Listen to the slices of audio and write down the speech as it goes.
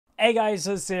Hey guys,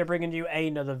 it's here bringing you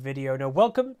another video. Now,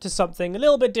 welcome to something a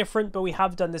little bit different, but we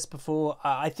have done this before.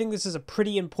 I think this is a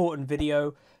pretty important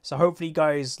video, so hopefully you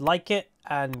guys like it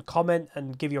and comment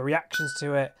and give your reactions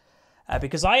to it.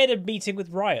 Because I had a meeting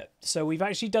with Riot, so we've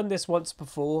actually done this once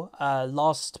before,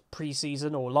 last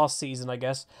preseason, or last season I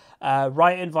guess.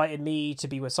 Riot invited me to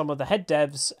be with some of the head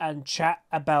devs and chat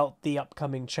about the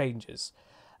upcoming changes.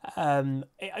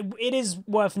 It is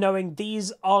worth knowing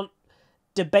these aren't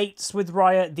debates with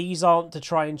Riot. These aren't to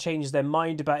try and change their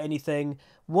mind about anything.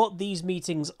 What these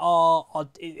meetings are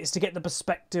is to get the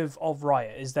perspective of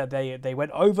Riot, is that they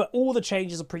went over all the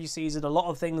changes of preseason. A lot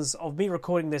of things of me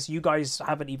recording this you guys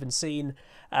haven't even seen.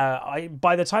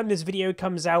 By the time this video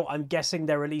comes out, I'm guessing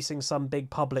they're releasing some big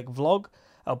public blog,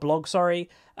 sorry.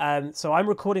 So I'm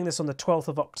recording this on the 12th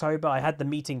of October. I had the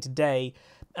meeting today,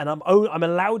 and I'm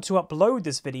allowed to upload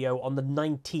this video on the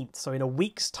 19th. So in a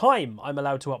week's time, I'm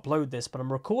allowed to upload this, but I'm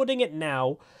recording it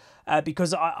now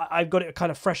because I've got it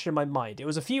kind of fresh in my mind. It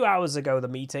was a few hours ago, the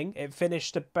meeting. It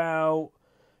finished about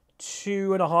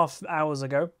 2.5 hours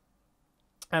ago.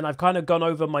 And I've kind of gone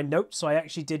over my notes, so I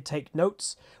actually did take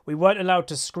notes. We weren't allowed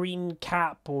to screen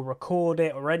cap or record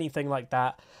it or anything like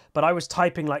that, but I was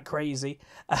typing like crazy.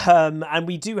 And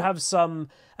we do have some,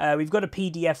 we've got a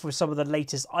PDF with some of the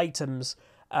latest items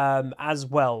as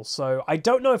well. So I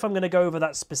don't know if I'm going to go over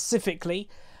that specifically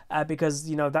because,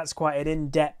 you know, that's quite an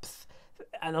in-depth,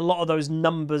 and a lot of those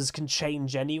numbers can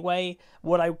change anyway.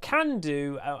 What I can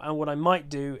do, and what I might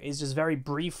do, is just very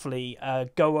briefly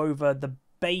go over the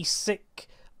basic,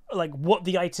 like what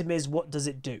the item is, what does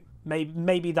it do.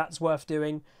 Maybe that's worth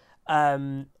doing.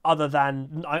 Other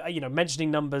than, you know,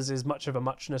 mentioning numbers is much of a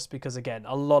muchness because, again,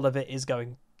 a lot of it is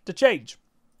going to change.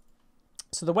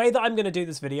 So the way that I'm going to do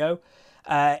this video,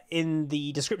 in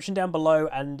the description down below,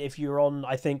 and if you're on,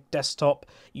 I think, desktop,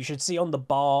 you should see on the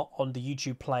bar on the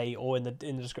YouTube play or in the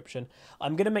description,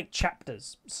 I'm going to make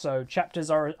chapters. So chapters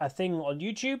are a thing on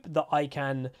YouTube that I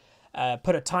can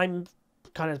put a time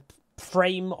kind of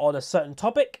frame on a certain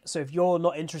topic. So if you're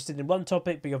not interested in one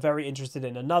topic but you're very interested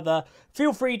in another,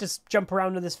 feel free to jump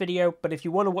around in this video. But if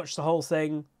you want to watch the whole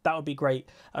thing, that would be great.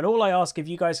 And all I ask, if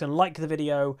you guys can like the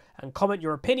video and comment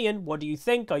your opinion, what do you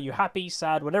think? Are you happy,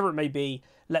 sad, whatever it may be,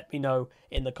 let me know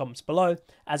in the comments below.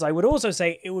 As I would also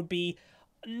say, it would be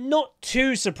not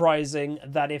too surprising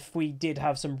that if we did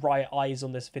have some Riot eyes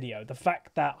on this video. The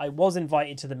fact that I was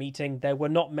invited to the meeting, there were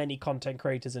not many content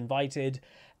creators invited,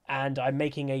 and I'm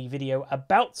making a video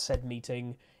about said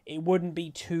meeting, it wouldn't be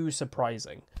too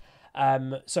surprising.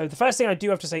 So the first thing I do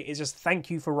have to say is just thank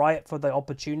you for Riot for the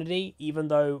opportunity, even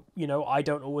though, you know, I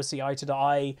don't always see eye to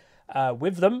eye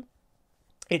with them.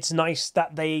 It's nice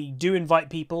that they do invite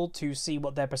people to see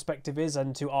what their perspective is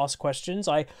and to ask questions.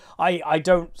 I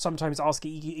don't sometimes ask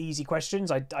easy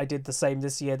questions. I did the same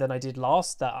this year than I did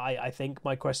last. That I think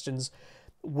my questions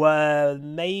were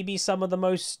maybe some of the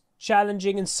most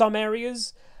challenging in some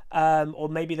areas. Or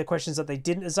maybe the questions that they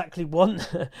didn't exactly want.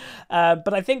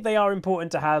 But I think they are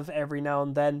important to have every now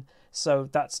and then. So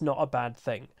that's not a bad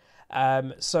thing.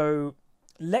 So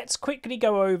let's quickly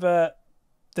go over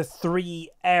the 3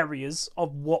 areas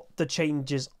of what the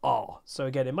changes are. So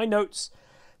again, in my notes,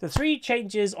 the 3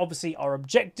 changes obviously are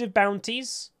Objective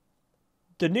Bounties,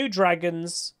 the new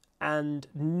dragons, and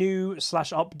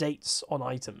new/updates on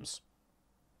items.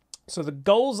 So the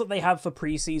goals that they have for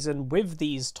preseason with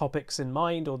these topics in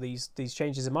mind, or these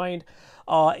changes in mind,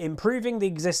 are improving the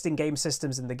existing game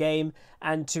systems in the game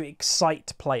and to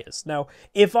excite players. Now,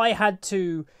 if I had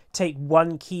to take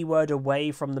one keyword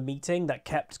away from the meeting that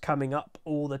kept coming up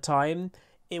all the time,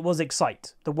 it was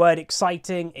excite. The word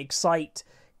exciting, excite,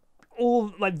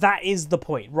 all like that is the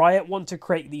point. Riot want to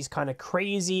create these kind of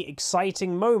crazy,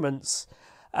 exciting moments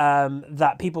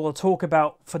that people will talk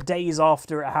about for days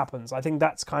after it happens. I think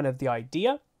that's kind of the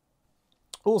idea.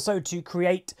 Also, to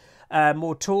create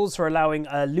more tools for allowing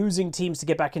losing teams to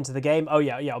get back into the game. Oh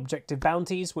yeah, Objective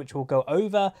Bounties, which we'll go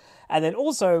over. And then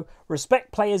also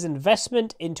respect players'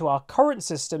 investment into our current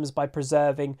systems by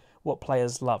preserving what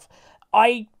players love.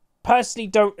 I personally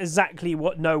don't exactly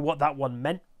know what that one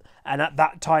meant. And at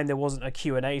that time, there wasn't a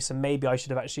Q&A, so maybe I should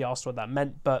have actually asked what that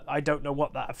meant, but I don't know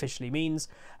what that officially means,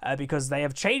 because they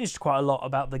have changed quite a lot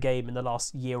about the game in the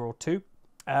last year or two,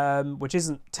 which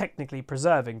isn't technically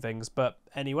preserving things, but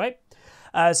anyway.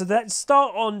 So let's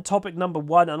start on topic number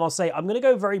 1, and I'll say I'm going to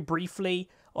go very briefly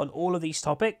on all of these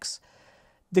topics.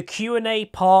 The Q&A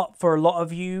part for a lot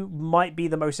of you might be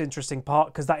the most interesting part,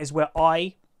 because that is where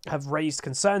I have raised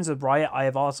concerns with Riot. I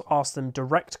have asked them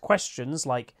direct questions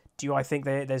like, do I think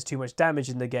there's too much damage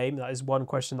in the game? That is one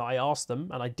question that I asked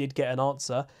them, and I did get an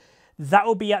answer. That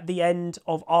will be at the end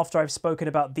of after I've spoken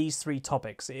about these 3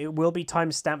 topics. It will be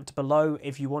time-stamped below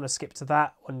if you want to skip to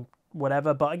that and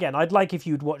whatever. But again, I'd like if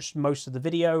you'd watched most of the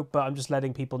video, but I'm just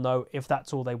letting people know if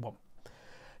that's all they want.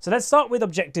 So let's start with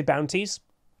Objective Bounties.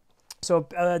 So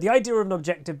the idea of an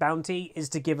Objective Bounty is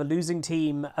to give a losing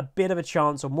team a bit of a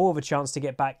chance or more of a chance to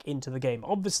get back into the game.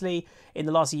 Obviously, in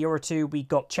the last year or 2, we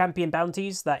got Champion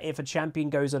Bounties, that if a champion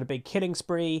goes on a big killing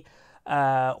spree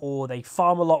or they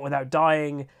farm a lot without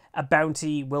dying, a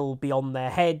bounty will be on their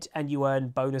head and you earn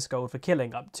bonus gold for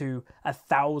killing, up to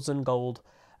 1,000 gold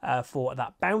for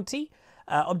that bounty.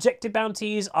 Objective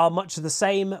Bounties are much the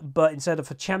same, but instead of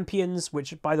for champions,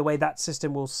 which, by the way, that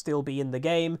system will still be in the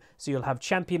game, so you'll have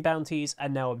Champion Bounties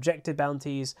and now Objective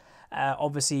Bounties,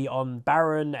 obviously on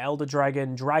Baron, Elder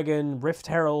Dragon, Dragon, Rift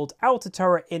Herald, Outer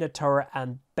Turret, Inner Turret,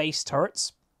 and Base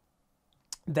Turrets.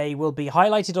 They will be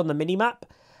highlighted on the minimap,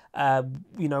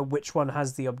 you know, which one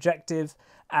has the objective,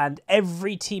 and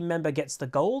every team member gets the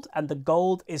gold, and the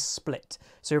gold is split.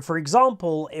 So, for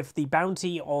example, if the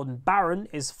bounty on Baron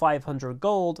is 500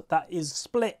 gold, that is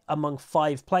split among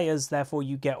 5 players, therefore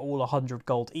you get all 100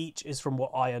 gold each, is from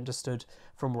what I understood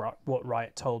from what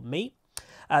Riot told me.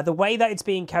 The way that it's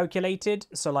being calculated,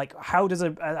 so like how does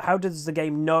the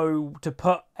game know to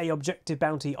put a objective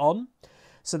bounty on?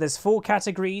 So there's 4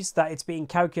 categories that it's being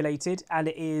calculated, and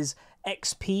it is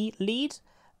XP lead,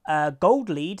 Gold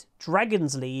lead,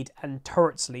 Dragon's lead, and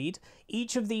Turret's lead.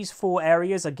 Each of these 4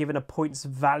 areas are given a points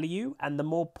value, and the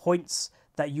more points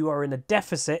that you are in a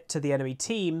deficit to the enemy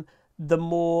team, the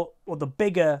more or the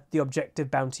bigger the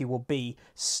objective bounty will be,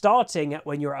 starting at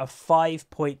when you're at a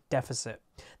 5-point deficit.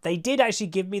 They did actually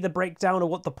give me the breakdown of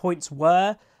what the points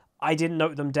were. I didn't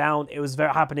note them down. It was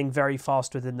happening very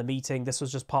fast within the meeting. This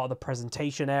was just part of the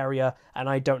presentation area, and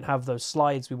I don't have those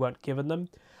slides. We weren't given them.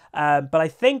 But I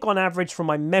think on average, from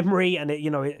my memory,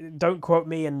 and don't quote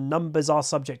me, and numbers are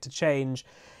subject to change,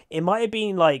 it might have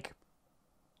been like,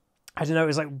 I don't know, it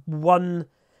was like 1.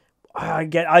 I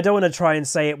don't want to try and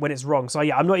say it when it's wrong. So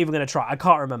yeah, I'm not even going to try. I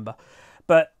can't remember.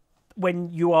 But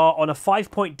when you are on a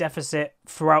 5-point deficit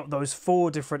throughout those 4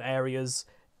 different areas,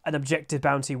 an objective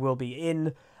bounty will be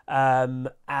in.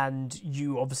 And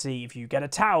you obviously, if you get a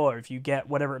tower, if you get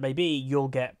whatever it may be, you'll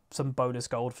get some bonus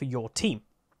gold for your team.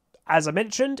 As I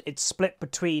mentioned, it's split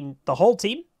between the whole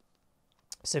team.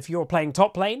 So if you're playing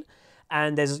top lane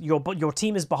and there's your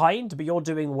team is behind, but you're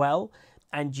doing well,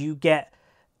 and you get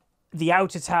the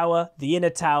outer tower, the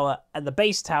inner tower, and the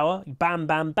base tower, bam,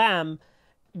 bam, bam,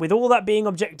 with all that being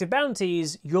objective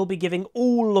bounties, you'll be giving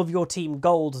all of your team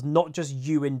gold, not just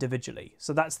you individually.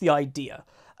 So that's the idea.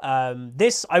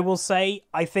 This, I will say,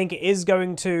 I think it is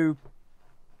going to,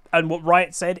 and what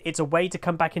Riot said, it's a way to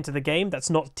come back into the game that's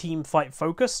not team fight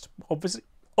focused,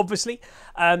 obviously.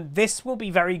 This will be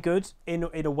very good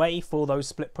in a way for those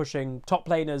split pushing top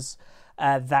laners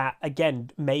that,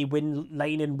 again, may win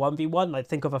lane in 1v1. I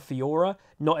think of a Fiora,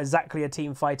 not exactly a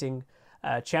team fighting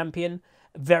champion.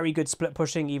 Very good split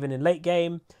pushing even in late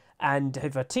game. And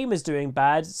if a team is doing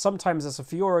bad, sometimes as a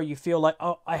Fiora, you feel like,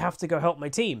 oh, I have to go help my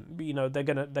team. You know, they're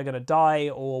gonna die,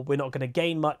 or we're not gonna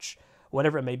gain much,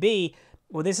 whatever it may be.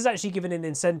 Well, this is actually giving an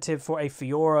incentive for a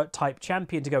Fiora type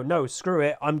champion to go, no, screw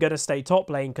it, I'm gonna stay top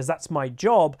lane because that's my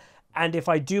job. And if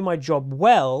I do my job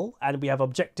well, and we have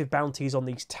objective bounties on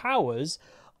these towers,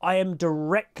 I am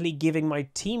directly giving my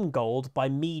team gold by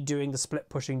me doing the split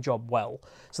pushing job well.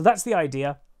 So that's the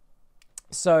idea.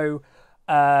 So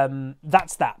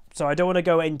that's that. So I don't want to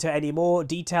go into any more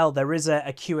detail. There is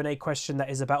a Q&A question that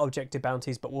is about objective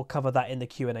bounties, but we'll cover that in the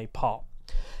Q&A part.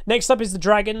 Next up is the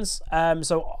dragons.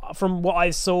 So from what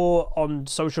I saw on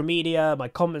social media, my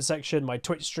comment section, my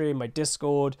Twitch stream, my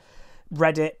Discord,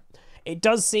 Reddit, it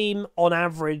does seem on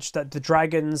average that the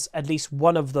dragons, at least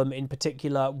one of them in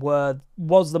particular,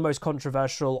 was the most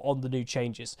controversial on the new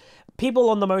changes.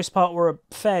 People on the most part were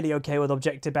fairly okay with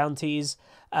objective bounties.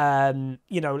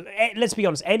 You know, let's be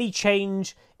honest, any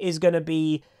change is going to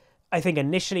be, I think,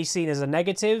 initially seen as a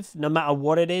negative, no matter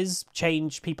what it is.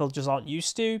 Change people just aren't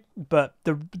used to. But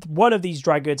one of these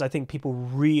dragons I think people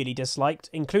really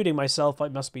disliked, including myself,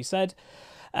 it must be said.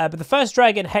 But the first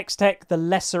dragon, Hextech, the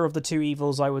lesser of the 2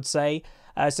 evils, I would say.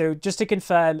 So just to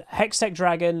confirm, Hextech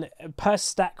Dragon, per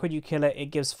stack when you kill it, it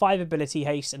gives 5 ability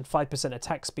haste and 5%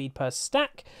 attack speed per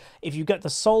stack. If you get the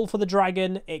soul for the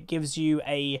dragon, it gives you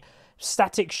a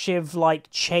static shiv-like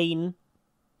chain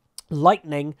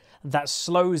lightning that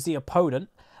slows the opponent.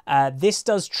 This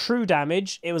does true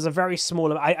damage. It was a very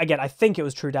small... I think it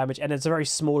was true damage, and it's a very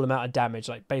small amount of damage,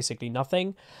 like basically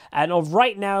nothing. And of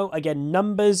right now, again,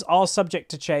 numbers are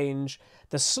subject to change.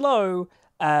 The slow,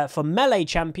 for melee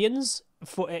champions,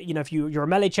 for, you know, if you're a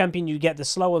melee champion, you get the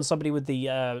slow on somebody with the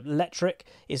electric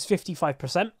is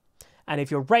 55%. And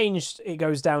if you're ranged, it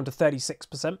goes down to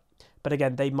 36%. But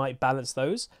again, they might balance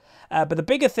those. But the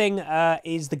bigger thing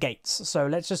is the gates. So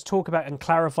let's just talk about and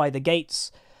clarify the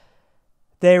gates.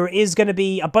 There is going to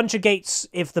be a bunch of gates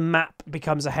if the map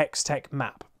becomes a Hextech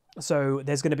map. So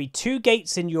there's going to be 2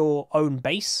 gates in your own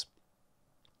base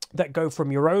that go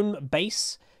from your own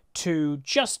base to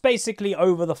just basically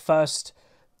over the first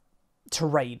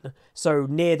terrain. So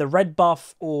near the red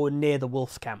buff or near the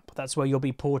wolf camp. That's where you'll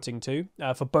be porting to.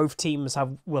 For both teams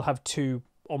will have 2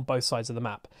 on both sides of the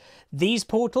map. These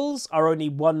portals are only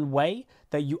one way,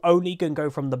 that you only can go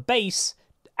from the base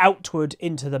outward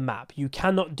into the map. You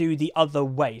cannot do the other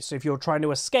way. So if you're trying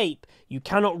to escape, you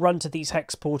cannot run to these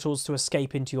hex portals to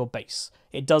escape into your base.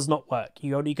 It does not work.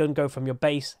 You only can go from your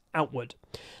base outward.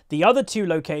 The other 2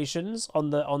 locations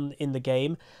in the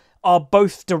game are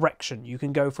both direction. You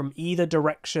can go from either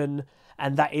direction,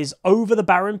 and that is over the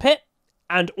Baron Pit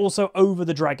and also over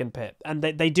the Dragon Pit. And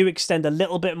they do extend a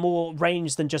little bit more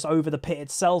range than just over the pit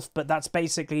itself, but that's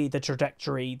basically the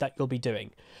trajectory that you'll be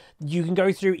doing. You can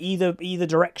go through either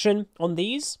direction on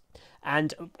these,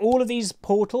 and all of these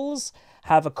portals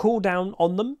have a cooldown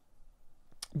on them,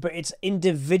 but it's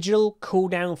individual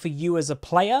cooldown for you as a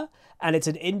player, and it's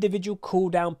an individual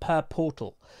cooldown per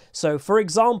portal. So, for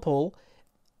example,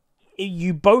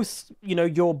 you both, you know,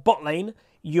 your bot lane,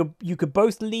 you could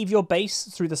both leave your base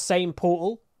through the same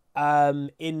portal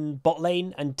in bot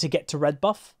lane and to get to red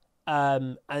buff,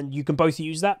 and you can both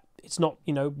use that. It's not,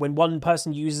 you know, when one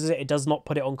person uses it, it does not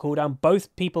put it on cooldown.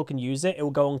 Both people can use it. It will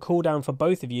go on cooldown for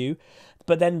both of you,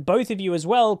 but then both of you as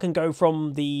well can go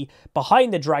from the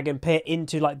behind the Dragon Pit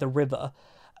into like the river.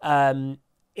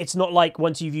 It's not like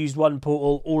once you've used one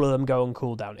portal, all of them go on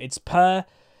cooldown.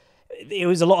 It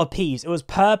was a lot of P's. It was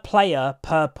per player,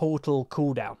 per portal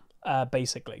cooldown,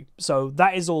 basically. So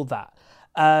that is all that.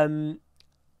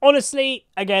 Honestly,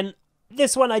 again,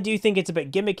 this one I do think it's a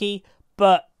bit gimmicky,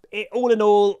 but all in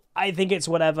all, I think it's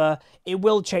whatever. It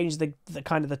will change the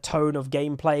kind of the tone of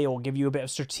gameplay or give you a bit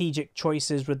of strategic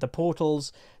choices with the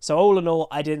portals. So all in all,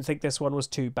 I didn't think this one was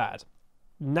too bad.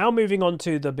 Now moving on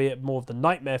to the bit more of the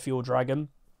Nightmare Fuel Dragon,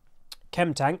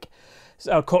 Chemtech.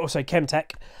 So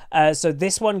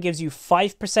this one gives you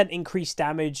 5% increased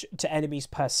damage to enemies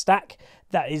per stack.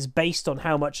 That is based on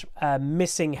how much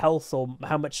missing health or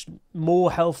how much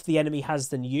more health the enemy has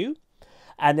than you.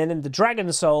 And then in the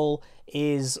Dragon Soul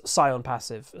is Scion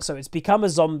passive. So it's become a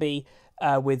zombie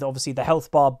with obviously the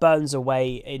health bar burns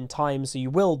away in time. So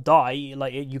you will die.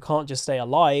 Like, you can't just stay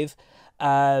alive.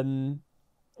 So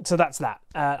that's that.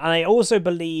 And I also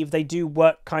believe they do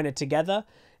work kind of together.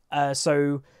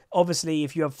 So obviously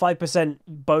if you have 5%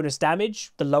 bonus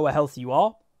damage, the lower health you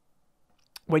are.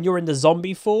 When you're in the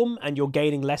zombie form and you're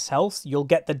gaining less health, you'll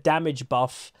get the damage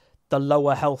buff the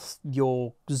lower health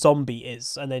your zombie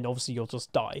is, and then obviously you'll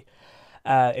just die,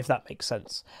 if that makes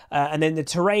sense. And then the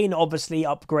terrain obviously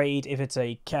upgrade if it's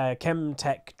a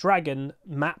Chemtech Dragon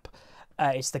map.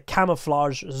 It's the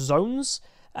camouflage zones,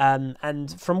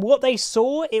 and from what they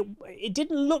saw, it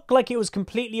didn't look like it was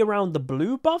completely around the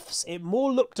blue buffs. It more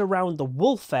looked around the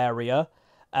wolf area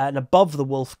and above the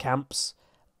wolf camps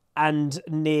and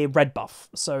near red buff.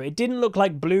 So it didn't look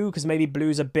like blue, because maybe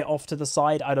blue's a bit off to the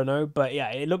side, I don't know, but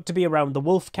yeah, it looked to be around the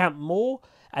wolf camp more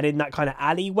and in that kind of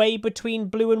alleyway between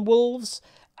blue and wolves,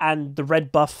 and the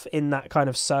red buff in that kind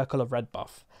of circle of red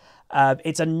buff.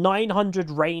 It's a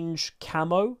 900 range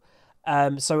camo,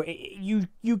 so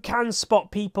you can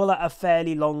spot people at a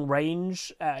fairly long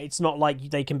range. It's not like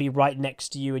they can be right next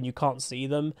to you and you can't see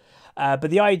them. But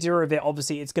the idea of it,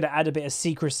 obviously, it's going to add a bit of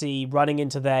secrecy running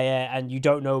into there, and you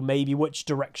don't know maybe which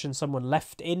direction someone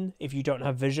left in if you don't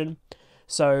have vision.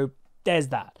 So there's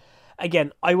that.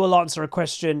 Again, I will answer a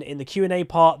question in the Q&A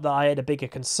part that I had a bigger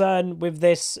concern with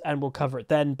this, and we'll cover it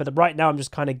then. But right now, I'm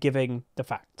just kind of giving the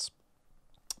facts.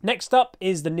 Next up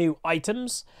is the new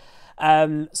items.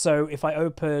 So if I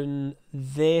open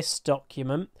this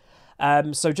document,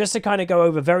 so just to kind of go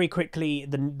over very quickly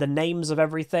the names of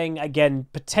everything. Again,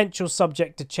 potential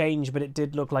subject to change, but it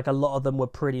did look like a lot of them were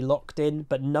pretty locked in,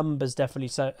 but numbers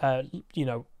definitely, you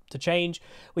know, to change.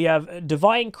 We have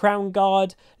Divine Crown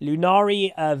Guard,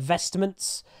 Lunari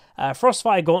Vestments,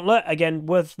 Frostfire Gauntlet. Again,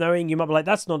 worth knowing. You might be like,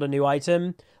 that's not a new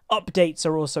item. Updates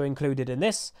are also included in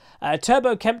this.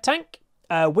 Turbo Chemtank,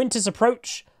 Winter's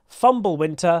Approach, Fumble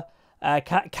Winter,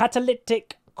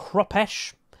 Catalytic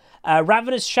Kropesh,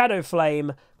 Ravenous Shadow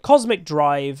Flame, Cosmic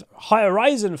Drive, High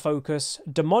Horizon Focus,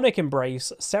 Demonic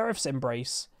Embrace, Seraph's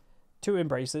Embrace, 2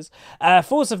 embraces.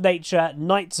 Force of Nature,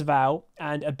 Knight's Vow,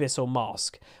 and Abyssal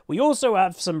Mask. We also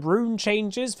have some rune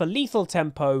changes for Lethal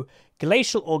Tempo,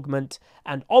 Glacial Augment,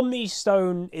 and Omni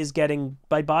Stone is getting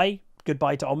bye-bye.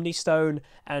 Goodbye to Omni Stone.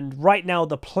 And right now,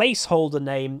 the placeholder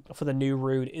name for the new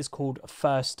rune is called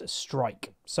First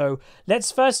Strike. So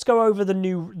let's first go over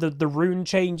the rune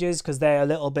changes because they're a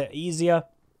little bit easier.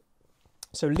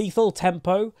 So Lethal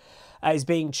Tempo is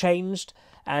being changed.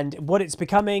 And what it's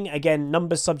becoming, again,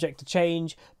 numbers subject to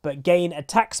change, but gain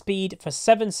attack speed for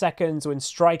 7 seconds when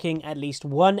striking at least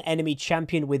one enemy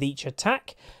champion with each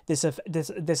attack. This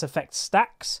affects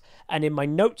stacks. And in my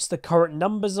notes, the current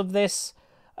numbers of this,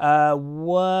 did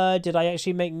I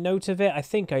actually make note of it? I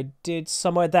think I did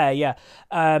somewhere there, yeah.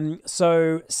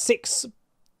 So 6,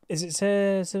 is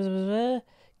it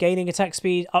gaining attack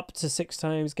speed up to 6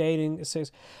 times, gaining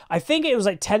 6. I think it was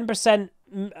like 10%.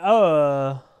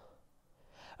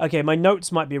 Okay, my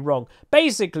notes might be wrong.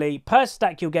 Basically, per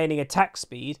stack, you're gaining attack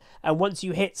speed, and once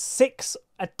you hit 6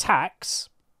 attacks,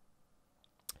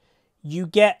 you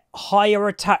get higher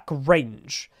attack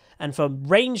range. And for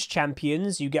ranged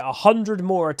champions, you get 100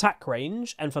 more attack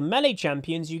range, and for melee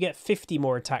champions, you get 50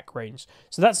 more attack range.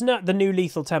 So that's not the new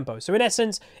Lethal Tempo. So in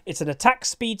essence, it's an attack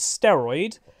speed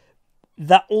steroid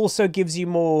that also gives you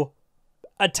more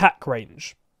attack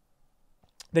range.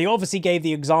 They obviously gave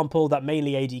the example that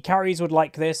mainly AD carries would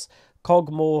like this.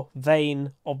 Kog'Maw,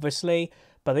 Vayne, obviously.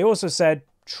 But they also said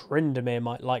Tryndamere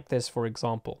might like this, for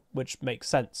example, which makes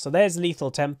sense. So there's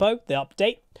Lethal Tempo, the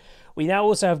update. We now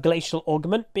also have Glacial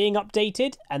Augment being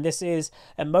updated. And this is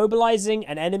immobilizing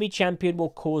an enemy champion will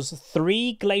cause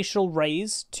 3 Glacial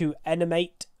Rays to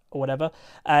animate or whatever.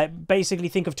 Basically,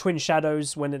 think of Twin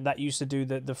Shadows when that used to do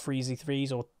the Freezy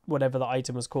 3s or whatever the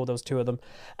item was called. There was 2 of them.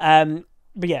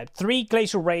 But yeah, 3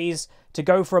 Glacial Rays to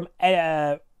go from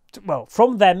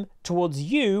them towards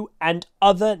you and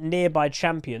other nearby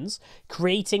champions,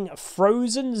 creating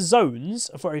frozen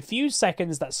zones for a few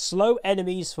seconds that slow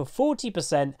enemies for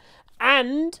 40%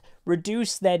 and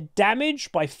reduce their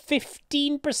damage by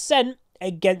 15%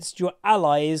 against your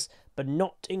allies, but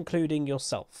not including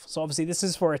yourself. So obviously this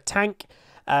is for a tank.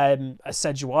 A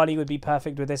Sejuani would be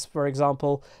perfect with this, for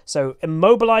example. So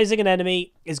immobilizing an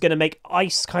enemy is going to make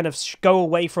ice kind of go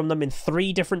away from them in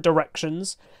 3 different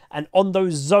directions. And on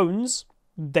those zones,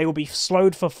 they will be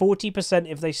slowed for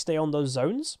 40% if they stay on those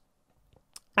zones.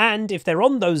 And if they're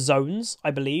on those zones,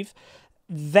 I believe,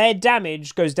 their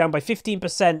damage goes down by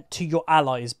 15% to your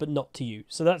allies, but not to you.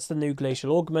 So that's the new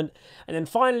Glacial Augment. And then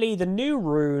finally, the new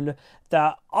rune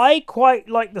that I quite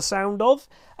like the sound of.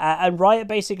 And Riot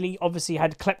basically obviously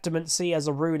had Kleptomancy as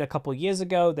a rune a couple years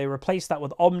ago. They replaced that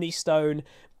with Omni Stone.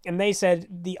 And they said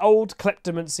the old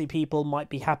Kleptomancy people might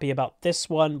be happy about this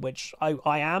one, which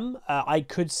I am. I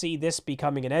could see this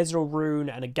becoming an Ezreal rune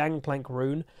and a Gangplank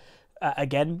rune.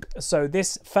 Again, so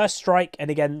this First Strike,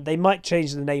 and again, they might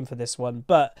change the name for this one,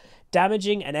 but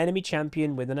damaging an enemy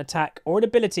champion with an attack or an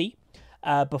ability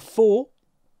before,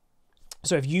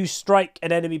 so if you strike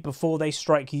an enemy before they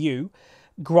strike you,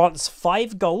 grants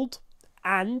 5 gold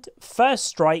and First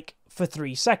Strike for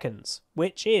 3 seconds,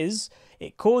 which is,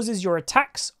 it causes your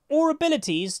attacks or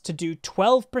abilities to do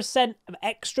 12% of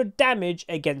extra damage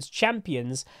against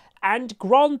champions and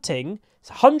granting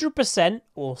 100%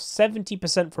 or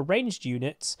 70% for ranged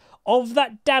units of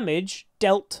that damage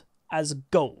dealt as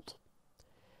gold.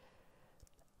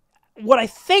 What I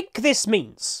think this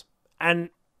means, and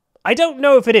I don't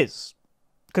know if it is,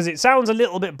 because it sounds a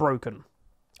little bit broken,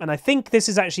 and I think this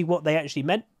is actually what they actually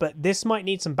meant, but this might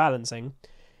need some balancing,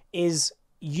 is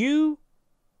you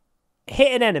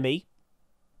hit an enemy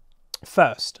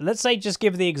first. Let's say, just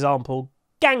give the example,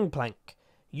 Gangplank.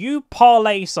 You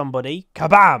parlay somebody,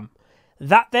 kabam!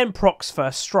 That then procs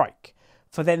First Strike.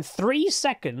 For then 3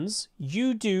 seconds,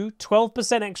 you do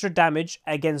 12% extra damage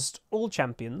against all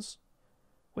champions,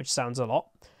 which sounds a lot.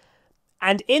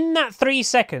 And in that 3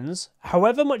 seconds,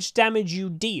 however much damage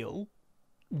you deal,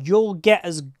 you'll get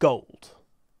as gold.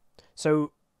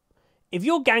 So if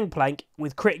you're Gangplank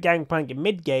with crit Gangplank in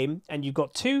mid-game, and you've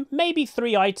got 2, maybe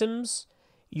 3 items,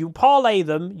 you parlay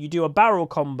them, you do a barrel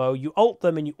combo, you ult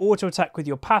them, and you auto-attack with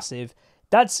your passive,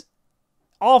 that's,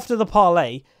 after the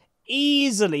parlay,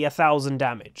 easily 1,000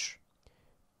 damage.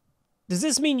 Does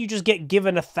this mean you just get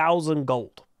given 1,000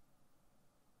 gold?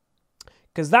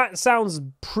 Because that sounds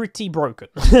pretty broken.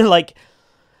 Like,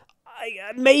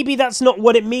 maybe that's not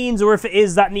what it means, or if it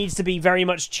is, that needs to be very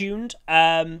much tuned.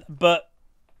 But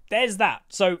there's that.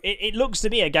 So it looks to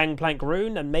be a Gangplank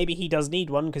rune, and maybe he does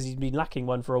need one because he's been lacking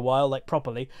one for a while, like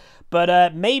properly.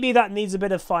 But maybe that needs a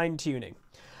bit of fine-tuning.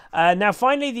 Now,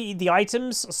 finally, the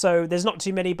items. So there's not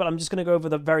too many, but I'm just going to go over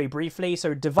them very briefly.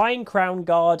 So Divine Crown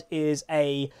Guard is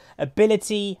a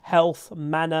ability, health,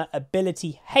 mana,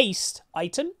 ability, haste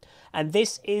item. And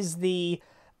this is the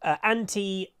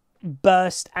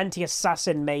anti-burst,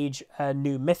 anti-assassin mage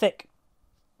new mythic.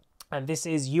 And this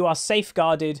is, you are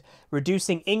safeguarded,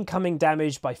 reducing incoming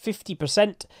damage by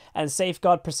 50%, and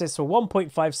safeguard persists for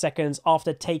 1.5 seconds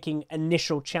after taking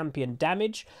initial champion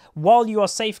damage. While you are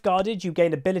safeguarded, you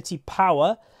gain ability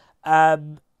power,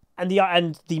 and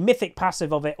the mythic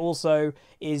passive of it also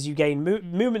is you gain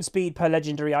movement speed per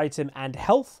legendary item and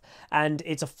health, and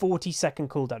it's a 40-second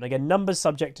cooldown. Again, numbers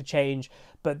subject to change,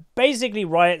 but basically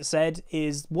Riot said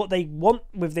is what they want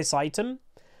with this item,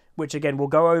 which again, we'll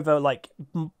go over. Like,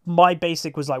 my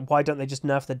basic was like, why don't they just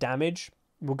nerf the damage?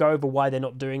 We'll go over why they're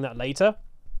not doing that later.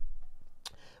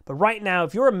 But right now,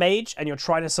 if you're a mage and you're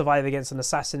trying to survive against an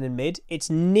assassin in mid, it's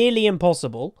nearly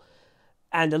impossible.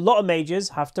 And a lot of mages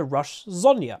have to rush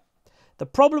Zhonya. The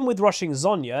problem with rushing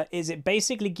Zhonya is it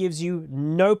basically gives you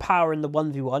no power in the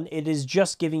 1v1. It is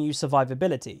just giving you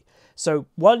survivability. So,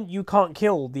 one, you can't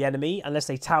kill the enemy unless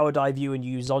they tower dive you and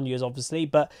you use Zhonya's, obviously.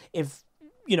 But if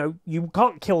you know, you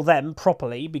can't kill them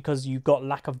properly because you've got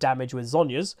lack of damage with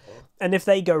Zhonya's. And if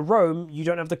they go roam, you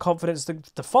don't have the confidence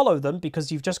to follow them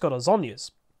because you've just got a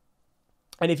Zhonya's.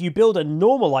 And if you build a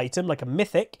normal item, like a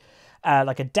mythic,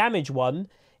 like a damage one,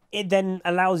 it then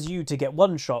allows you to get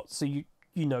one shot. So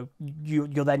you're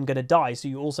then going to die. So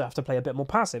you also have to play a bit more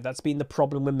passive. That's been the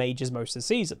problem with mages most of the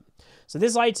season. So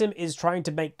this item is trying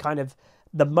to make kind of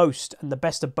the most and the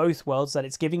best of both worlds, that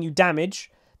it's giving you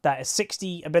damage, that is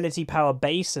 60 ability power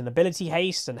base and ability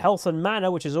haste and health and mana,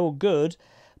 which is all good.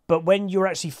 But when you're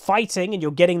actually fighting and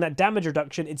you're getting that damage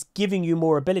reduction, it's giving you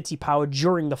more ability power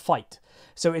during the fight.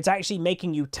 So it's actually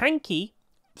making you tanky,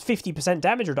 50%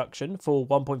 damage reduction for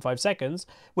 1.5 seconds,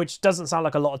 which doesn't sound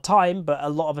like a lot of time, but a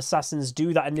lot of assassins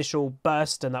do that initial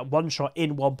burst and that one shot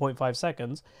in 1.5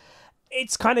 seconds.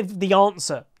 It's kind of the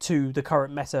answer to the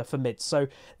current meta for mids. So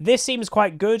this seems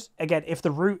quite good. Again, if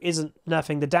the root isn't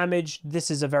nerfing the damage,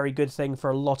 this is a very good thing for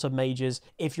a lot of mages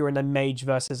if you're in a mage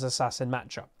versus assassin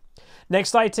matchup.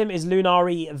 Next item is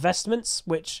Lunari Vestments,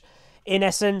 which in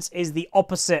essence is the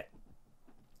opposite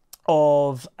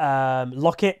of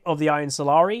Locket of the Iron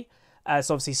Solari.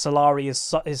 So obviously Solari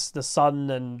is the sun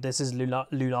and this is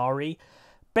Lunari.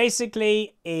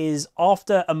 Basically is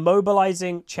after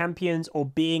immobilizing champions or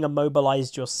being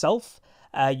immobilized yourself,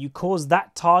 you cause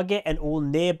that target and all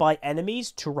nearby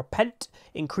enemies to repent,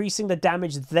 increasing the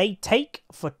damage they take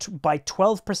by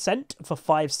 12% for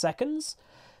 5 seconds.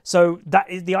 So that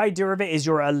is the idea of it. Is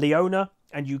you're a Leona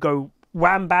and you go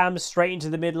wham bam straight into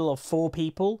the middle of 4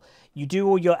 people. You do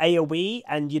all your AoE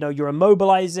and, you know, you're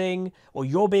immobilizing or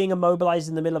you're being immobilized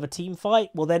in the middle of a team fight.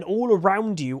 Well, then all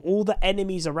around you, all the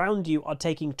enemies around you are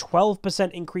taking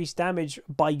 12% increased damage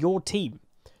by your team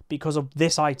because of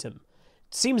this item.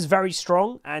 It seems very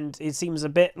strong, and it seems a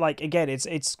bit like, again,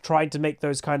 it's trying to make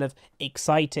those kind of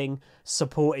exciting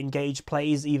support engage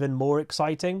plays even more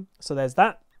exciting. So there's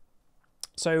that.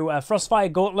 So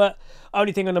Frostfire Gauntlet,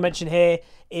 only thing I'm going to mention here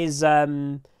is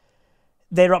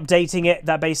they're updating it,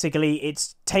 that basically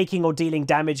it's taking or dealing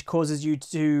damage causes you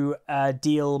to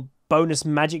deal bonus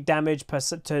magic damage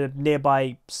to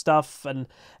nearby stuff, and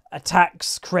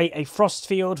attacks create a frost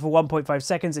field for 1.5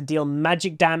 seconds and deal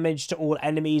magic damage to all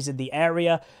enemies in the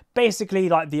area. Basically,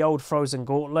 like the old Frozen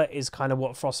Gauntlet is kind of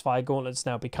what Frostfire Gauntlet's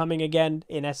now becoming again,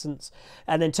 in essence.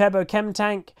 And then Turbo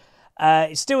Chemtank,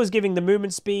 it still is giving the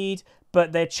movement speed,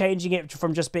 but they're changing it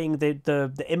from just being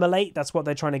the Immolate. That's what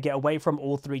they're trying to get away from.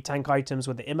 All 3 tank items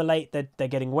with the Immolate, they're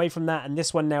getting away from that. And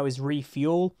this one now is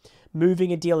Refuel.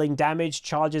 Moving and dealing damage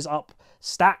charges up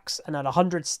stacks, and at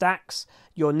 100 stacks,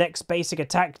 your next basic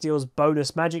attack deals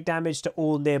bonus magic damage to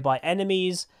all nearby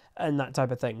enemies, and that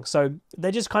type of thing. So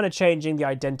they're just kind of changing the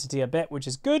identity a bit, which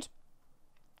is good.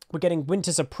 We're getting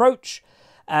Winter's Approach,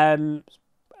 and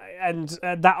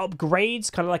that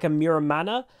upgrades kind of like a Mirror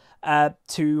Mana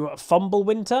to Fumble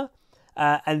Winter,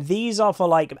 and these are for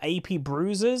like AP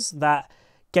bruisers that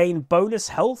gain bonus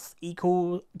health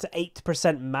equal to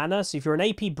 8% mana. So if you're an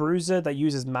AP bruiser that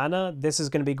uses mana, this is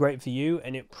going to be great for you,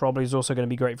 and it probably is also going to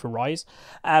be great for Rise.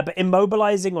 But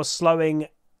immobilizing or slowing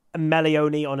a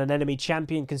Meleone on an enemy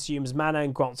champion consumes mana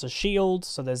and grants a shield.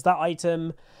 So there's that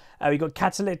item. We got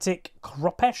Catalytic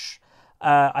Kropesh.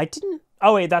 I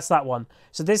Oh, wait, that's that one.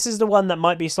 So this is the one that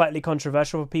might be slightly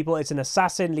controversial for people. It's an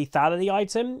assassin lethality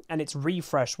item, and it's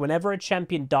refresh. Whenever a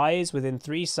champion dies within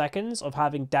 3 seconds of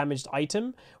having damaged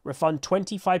item, refund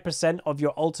 25% of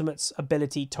your ultimate's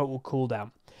ability total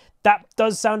cooldown. That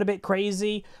does sound a bit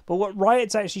crazy, but what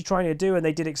Riot's actually trying to do, and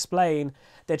they did explain,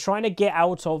 they're trying to get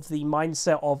out of the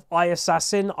mindset of I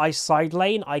assassin, I side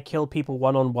lane, I kill people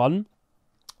one-on-one.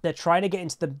 They're trying to get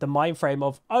into the mind frame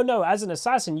of, oh no, as an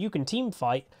assassin, you can team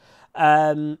fight.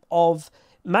 Imagine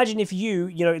if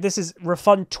you know, this is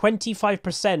refund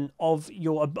 25% of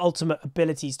your ultimate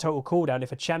ability's total cooldown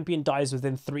if a champion dies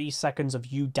within 3 seconds of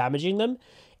you damaging them.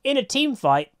 In a team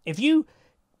fight, if you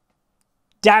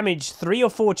damage 3 or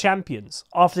 4 champions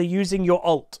after using your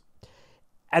ult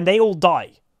and they all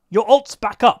die, your ult's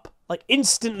back up. Like,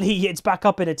 instantly it's back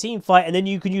up in a team fight, and then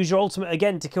you can use your ultimate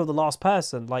again to kill the last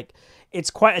person. Like, it's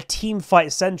quite a team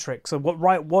fight centric. So what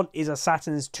Riot want is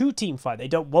assassins to team fight. They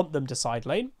don't want them to side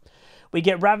lane. We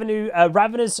get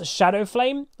Ravenor's Shadow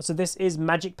Flame. So this is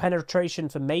magic penetration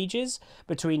for mages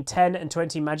between 10 and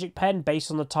 20 magic pen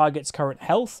based on the target's current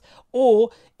health. Or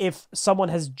if someone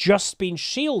has just been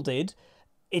shielded,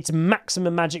 it's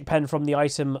maximum magic pen from the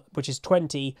item, which is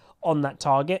 20 on that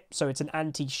target. So it's an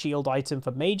anti-shield item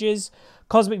for mages.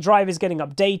 Cosmic Drive is getting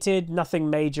updated. Nothing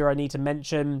major I need to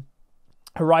mention.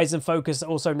 Horizon Focus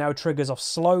also now triggers off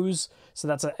slows. So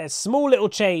that's a small little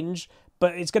change,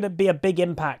 but it's going to be a big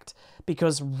impact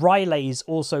because Rileys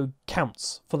also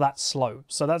counts for that slow.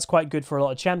 So that's quite good for a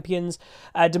lot of champions.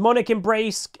 Demonic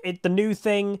Embrace, the new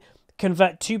thing.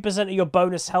 Convert 2% of your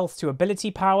bonus health to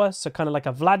ability power, so kind of like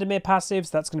a Vladimir passive.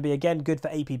 So that's going to be, again, good for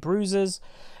AP bruisers.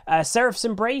 Seraph's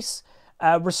Embrace,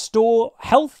 restore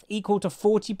health equal to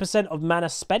 40% of mana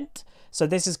spent. So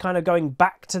this is kind of going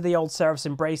back to the old Seraph's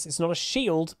Embrace. It's not a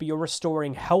shield, but you're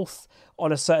restoring health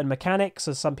on a certain mechanic,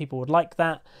 so some people would like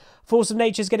that. Force of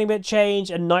Nature is getting a bit changed,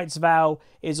 and Knight's Vow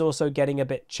is also getting a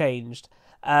bit changed.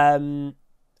 And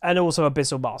also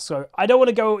Abyssal Mask. So I don't want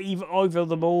to go over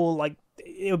them all, like,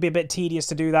 it would be a bit tedious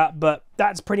to do that, but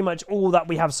that's pretty much all that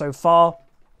we have so far.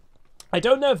 I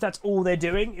don't know if that's all they're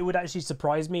doing. It would actually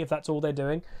surprise me if that's all they're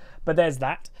doing, but there's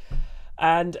that.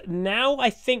 And now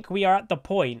I think we are at the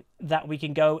point that we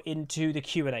can go into the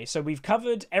Q&A. So we've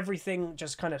covered everything,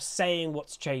 just kind of saying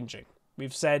what's changing.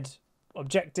 We've said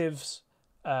objectives,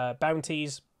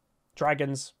 bounties,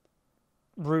 dragons,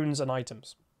 runes, and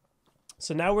items.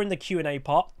 So now we're in the Q&A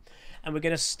part. And we're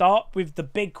going to start with the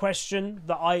big question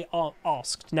that I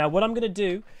asked. Now, what I'm going to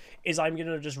do is I'm going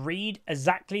to just read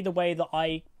exactly the way that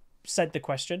I said the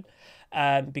question.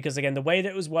 Because, again, the way that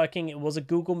it was working, it was a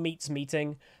Google Meets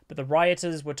meeting. But the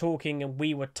rioters were talking and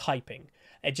we were typing.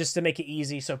 Just to make it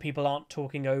easy so people aren't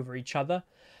talking over each other.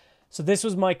 So this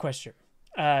was my question.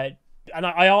 And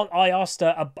I asked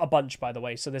a bunch, by the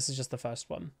way. So this is just the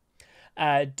first one.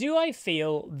 Do I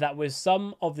feel that with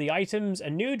some of the items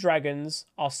and new dragons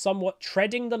are somewhat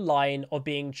treading the line of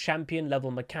being champion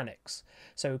level mechanics?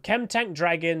 So Chemtech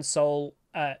Dragon Soul,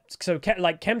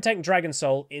 Chemtech Dragon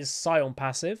Soul is Scion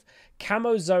passive.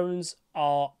 Camo zones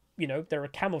are, you know, they're a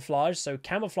camouflage, so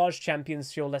camouflage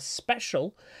champions feel less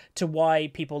special to why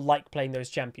people like playing those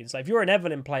champions. Like if you're an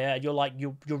Evelyn player,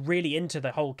 you're really into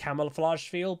the whole camouflage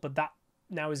feel, but that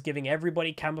now is giving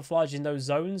everybody camouflage in those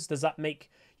zones. Does that make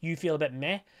you feel a bit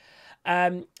meh?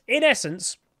 In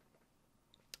essence,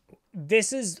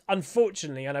 this is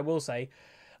unfortunately, and I will say,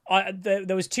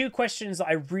 there was 2 questions that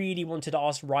I really wanted to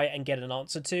ask Riot and get an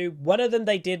answer to. One of them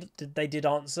they did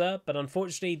answer, but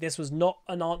unfortunately this was not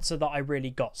an answer that I really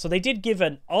got. So they did give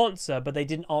an answer, but they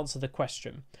didn't answer the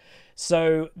question.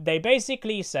 So they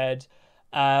basically said,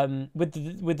 they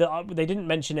didn't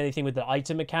mention anything with the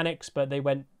item mechanics, but they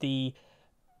went the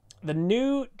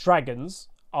new dragons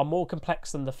are more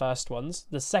complex than the first ones.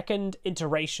 The second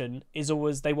iteration is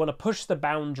always they want to push the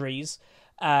boundaries,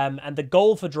 and the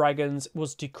goal for dragons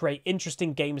was to create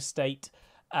interesting game state,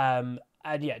 and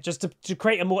yeah, just to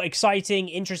create a more exciting,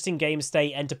 interesting game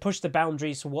state and to push the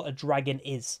boundaries for what a dragon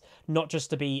is, not just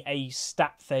to be a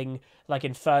stat thing like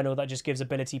Infernal that just gives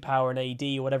ability power and AD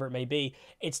or whatever it may be.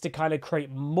 It's to kind of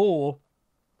create more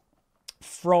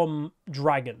from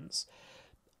dragons.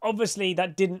 Obviously,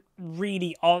 that didn't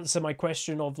really answer my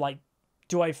question of, like,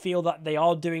 do I feel that they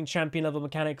are doing champion level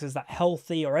mechanics? Is that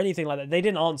healthy or anything like that? They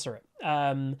didn't answer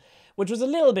it, which was a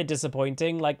little bit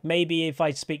disappointing. Like, maybe if I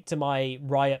speak to my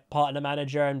Riot partner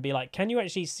manager and be like, can you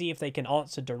actually see if they can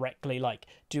answer directly? Like,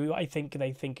 do I think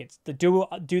they think it's do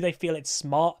they feel it's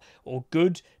smart or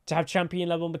good to have champion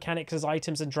level mechanics as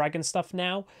items and dragon stuff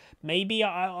now? Maybe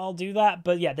I'll do that.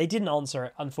 But yeah, they didn't answer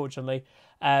it, unfortunately.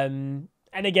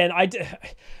 And again,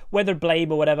 whether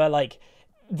blame or whatever, like,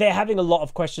 they're having a lot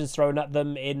of questions thrown at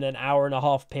them in an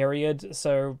hour-and-a-half period,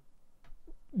 so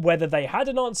whether they had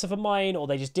an answer for mine or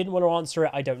they just didn't want to answer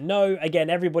it, I don't know. Again,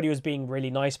 everybody was being really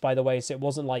nice, by the way, so it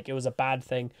wasn't like it was a bad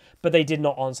thing, but they did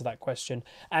not answer that question.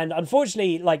 And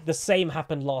unfortunately, like, the same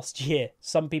happened last year.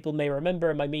 Some people may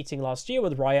remember in my meeting last year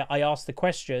with Riot, I asked the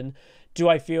question, do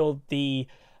I feel the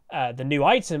new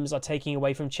items are taking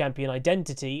away from champion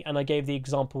identity? And I gave the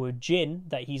example with Jhin,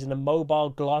 that he's an immobile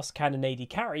glass cannon AD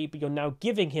carry, but you're now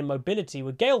giving him mobility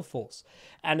with Gale Force.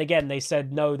 And again, they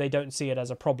said no, they don't see it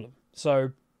as a problem.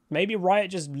 So maybe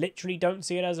Riot just literally don't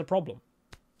see it as a problem.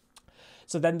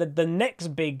 So then the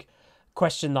next big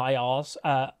question that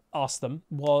I asked them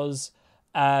was,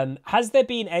 has there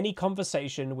been any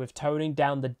conversation with toning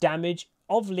down the damage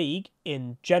of League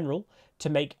in general to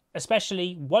make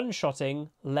especially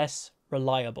one-shotting less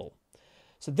reliable?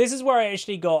 So this is where I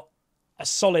actually got a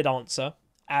solid answer.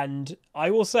 And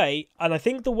I will say, and I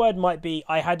think the word might be,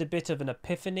 I had a bit of an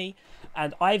epiphany,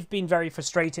 and I've been very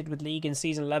frustrated with League in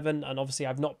Season 11, and obviously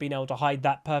I've not been able to hide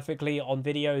that perfectly on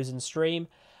videos and stream,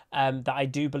 that I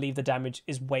do believe the damage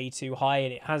is way too high,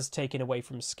 and it has taken away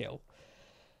from skill.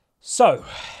 So,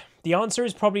 the answer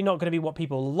is probably not going to be what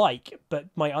people like, but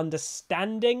my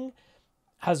understanding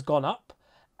has gone up,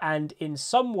 and in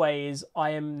some ways I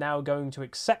am now going to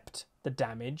accept the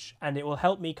damage, and it will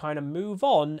help me kind of move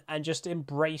on and just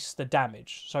embrace the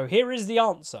damage. So here is the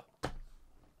answer.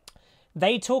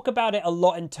 They talk about it a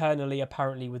lot internally,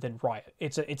 apparently, within Riot.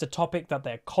 It's a topic that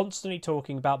they're constantly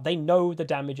talking about. They know the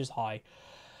damage is high.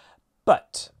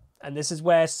 But, and this is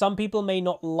where some people may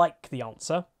not like the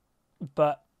answer,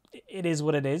 but it is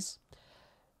what it is.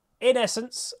 In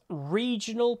essence,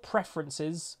 regional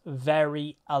preferences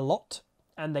vary a lot.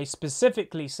 And they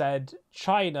specifically said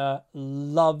China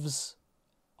loves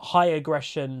high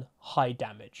aggression, high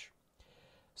damage.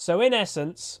 So in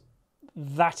essence,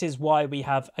 that is why we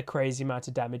have a crazy amount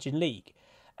of damage in League.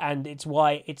 And it's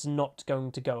why it's not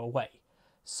going to go away.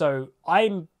 So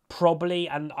I'm probably,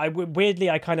 and weirdly,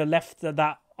 I kind of left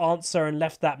that answer and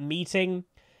left that meeting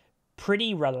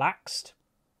pretty relaxed.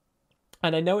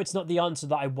 And I know it's not the answer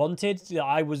that I wanted.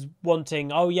 I was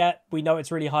wanting, oh yeah, we know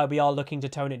it's really high, we are looking to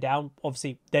tone it down.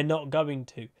 Obviously, they're not going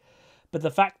to. But the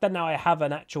fact that now I have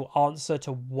an actual answer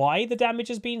to why the damage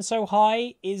has been so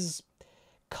high is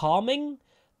calming.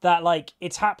 That, like,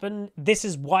 it's happened, this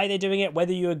is why they're doing it,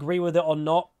 whether you agree with it or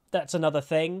not, that's another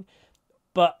thing.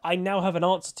 But I now have an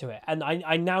answer to it. And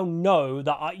I now know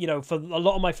that, for a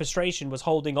lot of my frustration was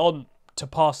holding on to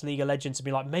past League of Legends and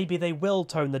be like, maybe they will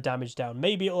tone the damage down.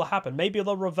 Maybe it'll happen. Maybe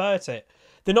they'll revert it.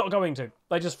 They're not going to.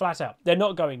 Like, just flat out. They're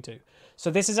not going to. So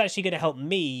this is actually going to help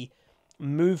me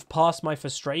move past my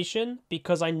frustration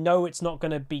because I know it's not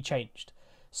going to be changed.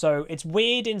 So it's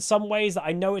weird in some ways that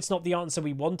I know it's not the answer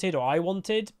we wanted or I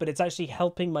wanted, but it's actually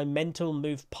helping my mental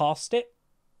move past it.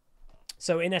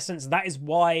 So in essence, that is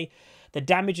why the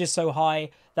damage is so high.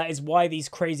 That is why these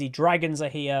crazy dragons are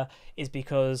here, is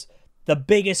because the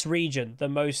biggest region,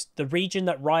 the region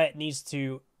that Riot needs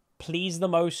to please the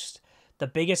most, the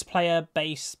biggest player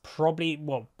base, probably,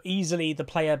 well, easily the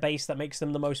player base that makes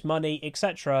them the most money,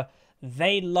 etc.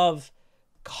 They love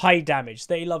high damage.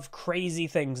 They love crazy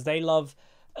things. They love,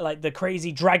 like, the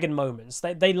crazy dragon moments.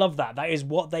 They love that. That is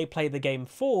what they play the game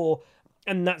for,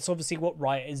 and that's obviously what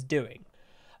Riot is doing.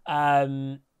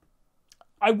 I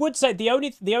would say the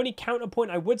only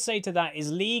counterpoint I would say to that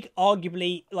is League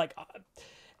arguably, like,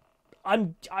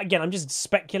 I'm just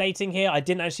speculating here. I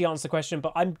didn't actually answer the question,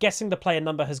 but I'm guessing the player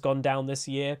number has gone down this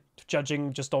year,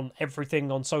 judging just on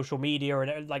everything on social media,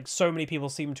 and like so many people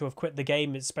seem to have quit the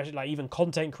game, especially like even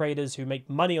content creators who make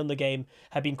money on the game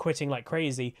have been quitting like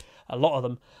crazy. A lot of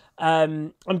them.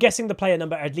 I'm guessing the player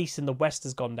number, at least in the West,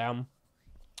 has gone down.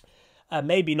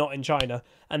 Maybe not in China,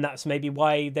 and that's maybe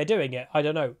why they're doing it. I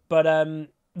don't know, but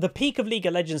the peak of League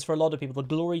of Legends for a lot of people, the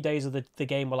glory days of the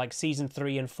game were like Season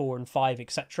 3 and 4 and 5,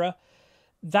 etc.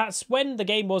 That's when the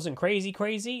game wasn't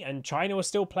crazy, and China was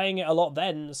still playing it a lot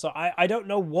then. So I don't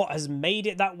know what has made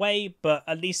it that way, but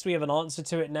at least we have an answer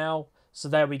to it now. So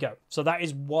there we go. So that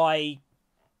is why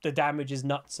the damage is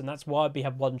nuts, and that's why we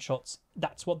have one-shots.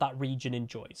 That's what that region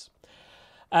enjoys.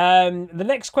 The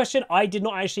next question I did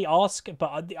not actually ask,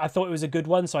 but I thought it was a good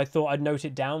one, so I thought I'd note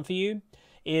it down for you,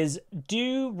 is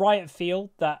do Riot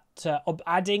feel that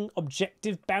adding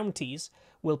Objective Bounties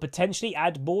will potentially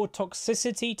add more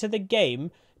toxicity to the game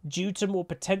due to more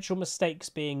potential mistakes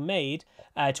being made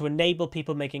to enable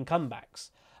people making comebacks?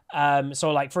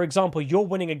 So, like, for example, you're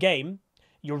winning a game,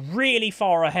 you're really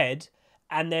far ahead,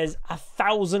 and there's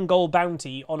 1,000 gold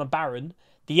bounty on a Baron.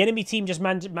 The enemy team just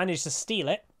managed to steal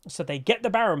it, so they get the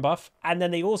Baron buff, and then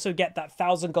they also get that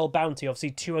 1,000 gold bounty,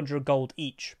 obviously 200 gold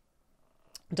each.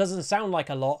 Doesn't sound like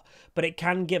a lot, but it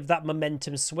can give that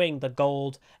momentum swing, the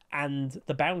gold and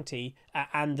the bounty,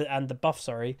 and the buff,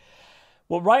 sorry.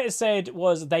 What Riot said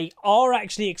was they are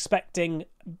actually expecting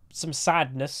some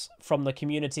sadness from the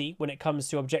community when it comes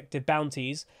to objective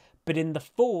bounties, but in the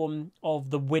form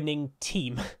of the winning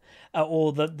team,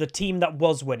 or the team that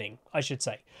was winning, I should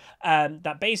say.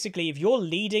 That basically, if you're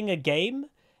leading a game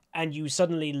and you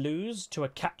suddenly lose to a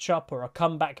catch-up or a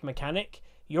comeback mechanic,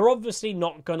 you're obviously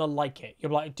not going to like it.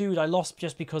 You're like, dude, I lost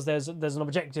just because there's an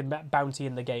objective bounty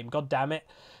in the game. God damn it.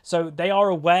 So they are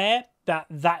aware that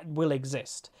that will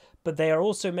exist. But they are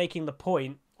also making the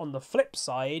point, on the flip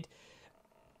side,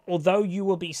 although you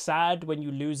will be sad when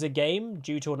you lose a game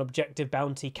due to an objective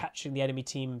bounty catching the enemy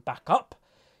team back up,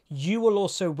 you will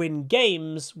also win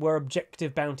games where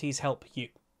objective bounties help you.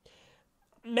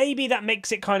 Maybe that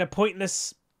makes it kind of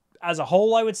pointless as a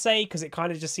whole, I would say, because it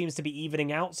kind of just seems to be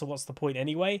evening out, so what's the point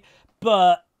anyway?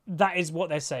 But that is what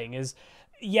they're saying, is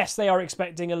yes, they are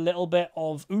expecting a little bit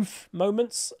of oof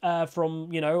moments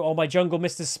from, you know, oh, my jungle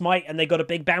missed his smite and they got a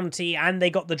big bounty and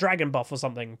they got the dragon buff or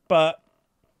something. But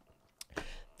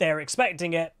they're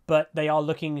expecting it, but they are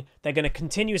looking, they're going to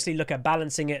continuously look at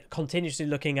balancing it, continuously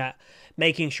looking at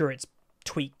making sure it's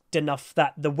tweaked enough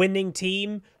that the winning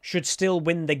team should still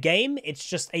win the game. It's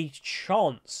just a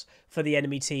chance for the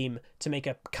enemy team to make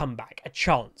a comeback. A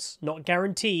chance. Not a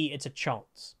guarantee, it's a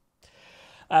chance.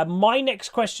 My next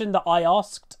question that I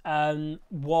asked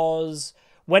was,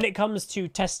 when it comes to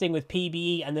testing with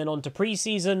PBE and then on to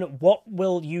preseason, what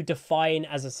will you define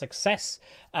as a success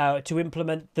to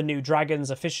implement the new dragons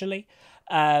officially?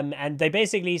 And they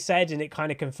basically said, and it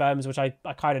kind of confirms, which I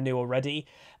kind of knew already,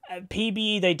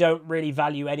 PBE, they don't really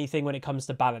value anything when it comes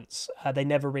to balance. They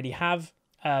never really have.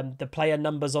 The player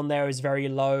numbers on there is very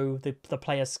low. The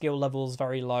player skill level is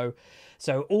very low.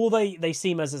 So all they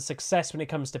seem as a success when it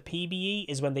comes to PBE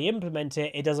is when they implement it,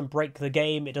 it doesn't break the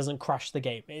game, it doesn't crash the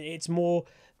game. It's more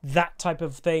that type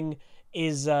of thing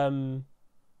is, you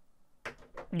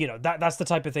know, that's the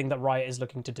type of thing that Riot is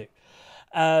looking to do.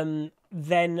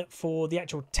 Then for the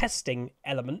actual testing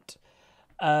element,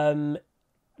 what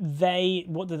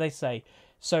did they say?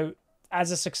 So as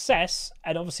a success,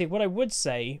 and obviously what I would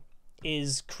say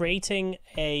is creating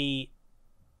a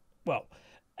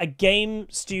game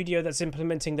studio that's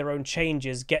implementing their own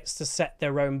changes gets to set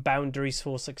their own boundaries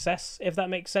for success, if that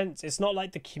makes sense. It's not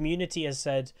like the community has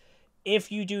said,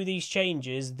 if you do these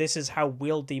changes, this is how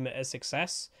we'll deem it a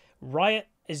success. Riot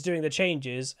is doing the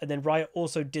changes, and then Riot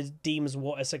also deems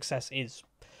what a success is.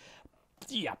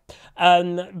 Yeah.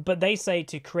 But they say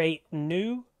to create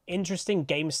new, interesting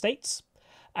game states,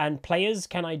 and players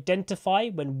can identify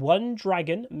when one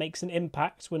dragon makes an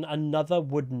impact when another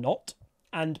would not,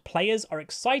 and players are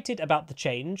excited about the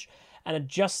change and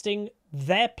adjusting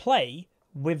their play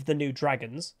with the new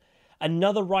dragons.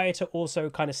 Another Rioter also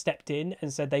kind of stepped in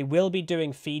and said they will be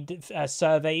doing feedback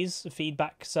surveys,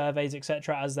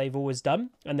 etc., as they've always done,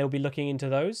 and they'll be looking into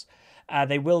those.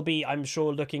 They will be, I'm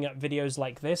sure, looking at videos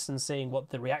like this and seeing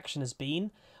what the reaction has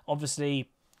been. Obviously,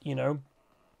 you know,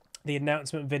 the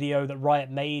announcement video that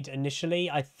Riot made initially,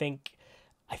 I think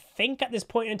at this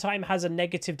point in time has a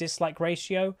negative dislike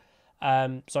ratio.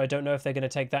 So I don't know if they're going to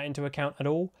take that into account at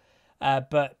all.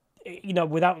 But, you know,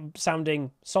 without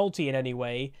sounding salty in any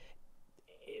way,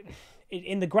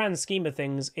 in the grand scheme of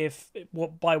things, if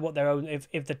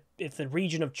the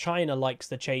region of China likes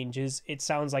the changes, it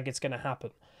sounds like it's going to happen.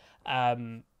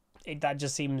 That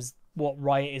just seems what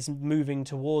Riot is moving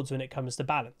towards when it comes to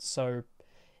balance. So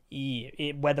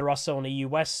whether us on a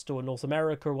US or North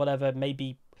America or whatever,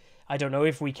 maybe, I don't know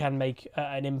if we can make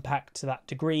an impact to that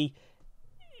degree.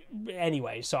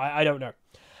 Anyway, so I don't know.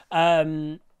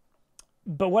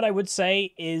 But what I would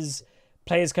say is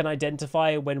players can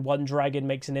identify when one dragon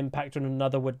makes an impact and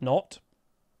another would not.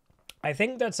 I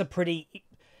think that's a pretty,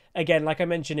 again, like I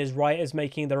mentioned, is Riot is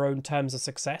making their own terms of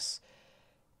success.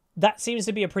 That seems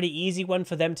to be a pretty easy one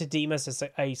for them to deem as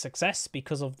a success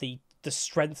because of the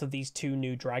strength of these two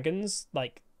new dragons.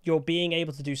 Like, you're being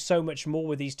able to do so much more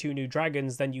with these two new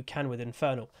dragons than you can with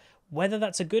Infernal. Whether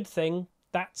that's a good thing,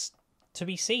 that's to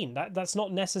be seen. That's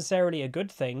not necessarily a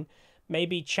good thing.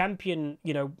 Maybe champion,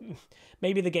 you know,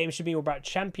 maybe the game should be more about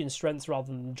champion strength rather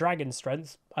than dragon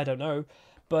strength. I don't know.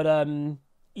 But,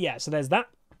 yeah, so there's that.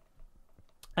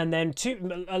 And then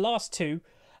last two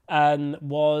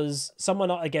was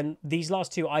someone, again, these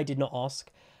last two I did not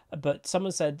ask, but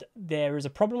someone said there is a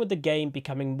problem with the game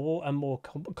becoming more and more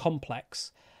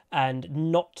complex and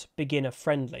not beginner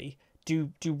friendly.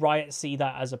 Do Riot see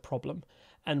that as a problem?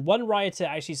 And one Rioter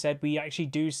actually said, we actually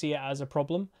do see it as a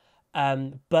problem,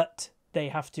 but they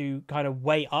have to kind of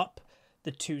weigh up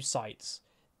the two sides.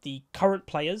 the current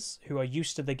players who are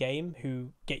used to the game, who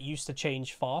get used to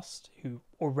change fast, who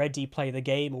already play the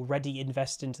game, already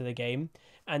invest into the game,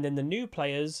 and then the new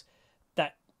players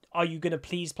that, are you going to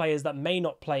please players that may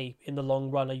not play in the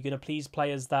long run? Are you going to please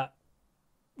players that,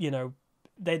 you know,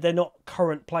 they're not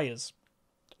current players?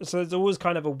 So there's always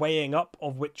kind of a weighing up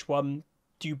of which one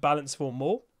do you balance for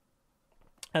more.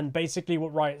 And basically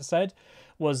what Riot said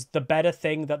was the better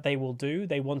thing that they will do,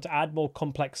 they want to add more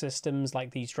complex systems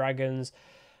like these dragons,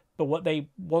 but what they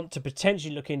want to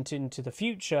potentially look into the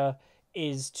future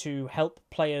is to help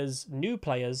players, new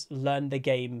players, learn the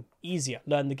game easier,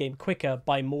 learn the game quicker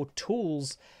by more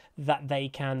tools that they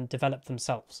can develop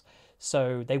themselves.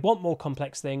 So they want more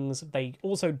complex things. They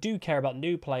also do care about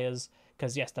new players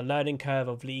because, yes, the learning curve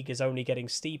of League is only getting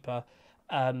steeper,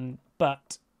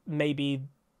 but maybe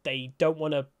they don't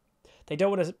want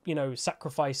to, you know,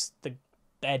 sacrifice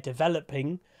their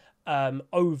developing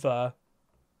over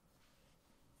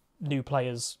new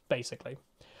players, basically.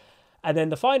 And then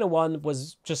the final one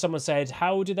was just someone said,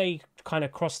 how do they kind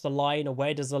of cross the line, or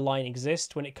where does the line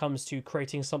exist when it comes to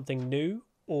creating something new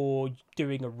or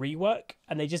doing a rework?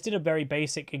 And they just did a very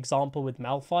basic example with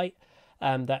Malphite,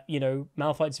 that, you know,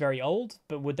 Malphite's very old,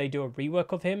 but would they do a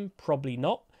rework of him? Probably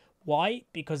not. Why?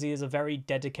 Because he is a very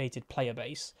dedicated player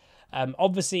base.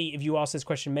 Obviously, if you asked this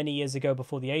question many years ago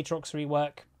before the Aatrox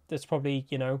rework, there's probably,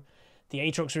 you know, the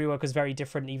Aatrox rework is very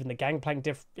different. Even the Gangplank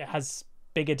it has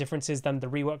bigger differences than the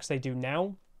reworks they do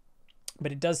now.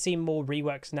 But it does seem more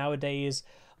reworks nowadays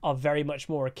are very much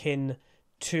more akin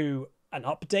to an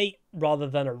update rather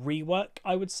than a rework,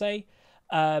 I would say.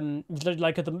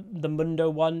 Like the Mundo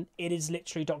one, it is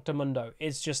literally Dr. Mundo.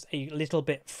 It's just a little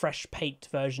bit fresh paint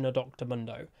version of Dr.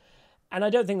 Mundo. And I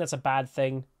don't think that's a bad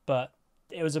thing, but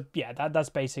it was that's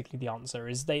basically the answer,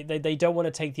 is they don't want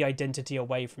to take the identity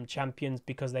away from champions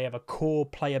because they have a core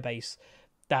player base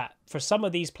that, for some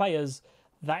of these players,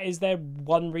 that is their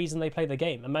one reason they play the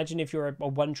game. Imagine if you're a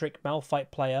one-trick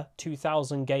Malphite player,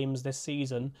 2,000 games this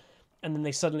season, and then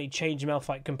they suddenly change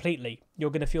Malphite completely. You're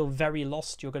going to feel very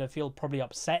lost, you're going to feel probably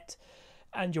upset,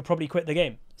 and you'll probably quit the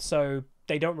game. So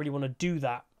they don't really want to do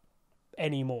that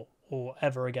anymore or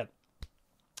ever again.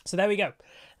 So there we go.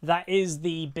 That is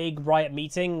the big Riot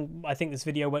meeting. I think this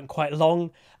video went quite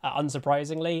long,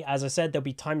 unsurprisingly. As I said, there'll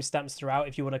be timestamps throughout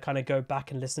if you want to kind of go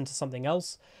back and listen to something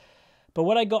else. But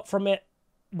what I got from it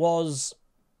was,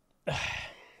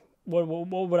 what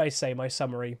would I say, my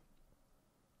summary?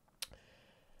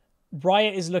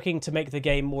 Riot is looking to make the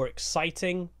game more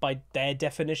exciting by their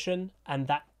definition, and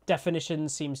that definition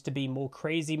seems to be more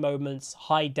crazy moments,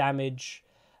 high damage,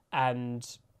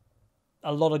 and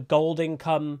a lot of gold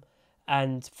income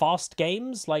and fast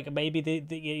games. Like maybe the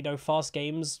you know, fast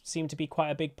games seem to be quite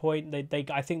a big point.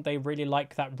 I think they really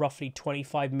like that roughly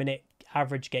 25-minute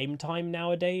average game time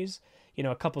nowadays. You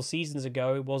know, a couple seasons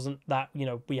ago it wasn't that, you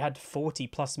know, we had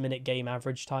 40+ minute game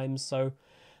average times, so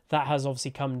that has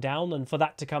obviously come down, and for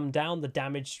that to come down, the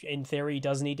damage in theory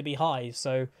does need to be high.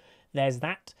 So there's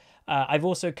that. I've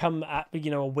also come at,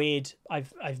 you know, a weird,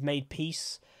 I've made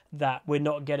peace that we're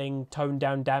not getting toned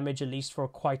down damage, at least for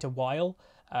quite a while.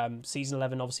 Season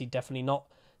 11 obviously definitely not.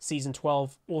 Season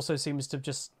 12 also seems to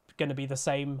just going to be the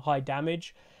same high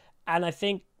damage, and I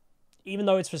think even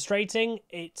though it's frustrating,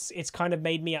 it's kind of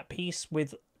made me at peace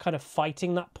with kind of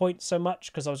fighting that point so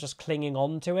much, because I was just clinging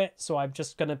on to it. So I'm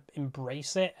just going to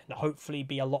embrace it and hopefully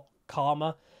be a lot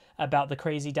calmer about the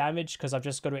crazy damage, because I've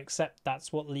just got to accept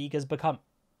that's what League has become.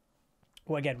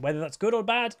 Well, again, whether that's good or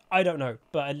bad, I don't know.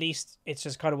 But at least it's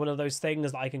just kind of one of those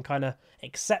things that I can kind of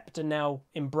accept and now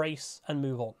embrace and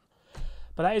move on.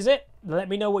 But that is it. Let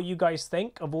me know what you guys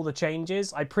think of all the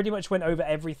changes. I pretty much went over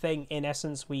everything in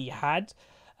essence we had.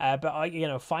 But I, you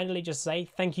know, finally just say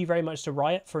thank you very much to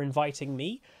Riot for inviting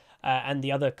me and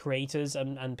the other creators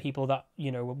and people that,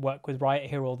 you know, work with Riot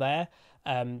here or there.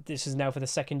 This is now for the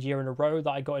second year in a row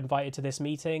that I got invited to this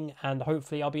meeting, and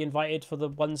hopefully I'll be invited for the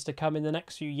ones to come in the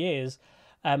next few years.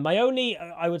 My only,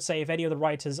 I would say, if any of the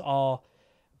writers are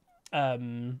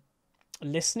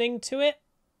listening to it,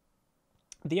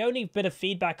 the only bit of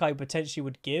feedback I potentially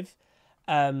would give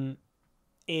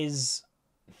is,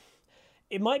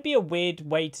 it might be a weird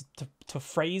way to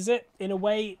phrase it in a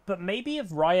way, but maybe if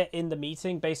Riot in the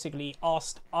meeting basically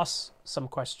asked us some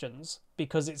questions,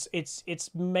 because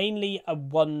it's mainly a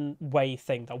one-way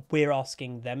thing that we're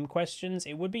asking them questions.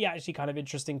 It would be actually kind of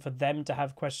interesting for them to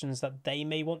have questions that they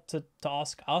may want to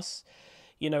ask us.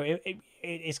 You know,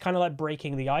 it's kind of like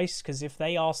breaking the ice, because if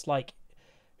they asked, like,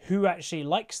 who actually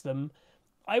likes them,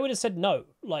 I would have said no,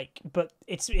 like, but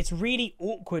it's really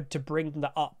awkward to bring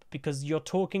that up, because you're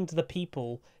talking to the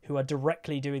people who are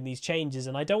directly doing these changes,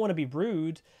 and I don't want to be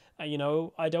rude, You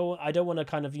know, I don't want to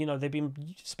kind of, you know, they've been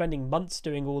spending months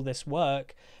doing all this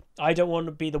work. I don't want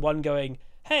to be the one going,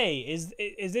 hey, is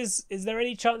there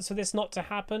any chance for this not to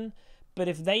happen? But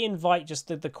if they invite just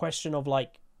the question of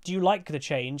like, do you like the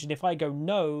change? And if I go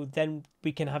no, then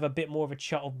we can have a bit more of a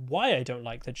chat of why I don't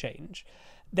like the change.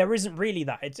 There isn't really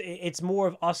that. It's more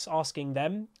of us asking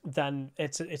them than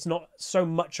it's not so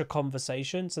much a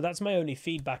conversation. So that's my only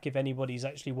feedback if anybody's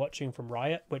actually watching from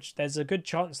Riot, which there's a good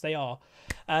chance they are.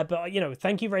 But, you know,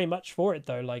 thank you very much for it,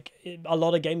 though. Like, a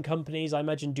lot of game companies, I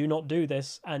imagine, do not do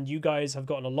this. And you guys have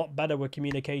gotten a lot better with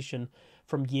communication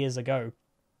from years ago.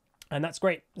 And that's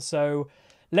great. So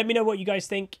let me know what you guys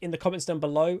think in the comments down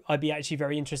below. I'd be actually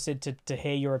very interested to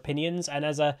hear your opinions. And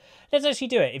let's actually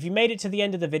do it. If you made it to the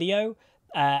end of the video,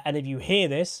 and if you hear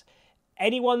this,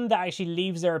 anyone that actually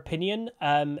leaves their opinion,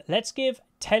 let's give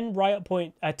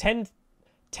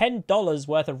 $10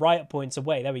 worth of Riot points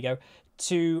away. There we go.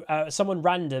 To someone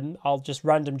random. I'll just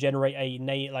random generate a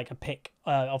pick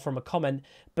from a comment,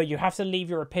 but you have to leave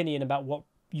your opinion about what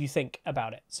you think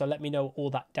about it. So let me know all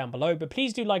that down below. But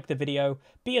please do like the video,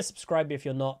 be a subscriber if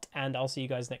you're not, and I'll see you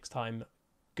guys next time.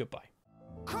 Goodbye.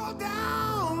 Call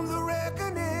down the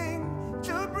reckoning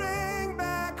to bring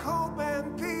back hope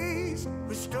and peace,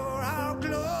 restore our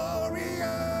glory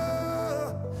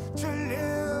to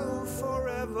live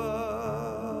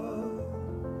forever.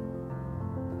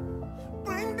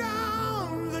 Bring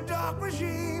down the dark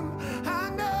regime.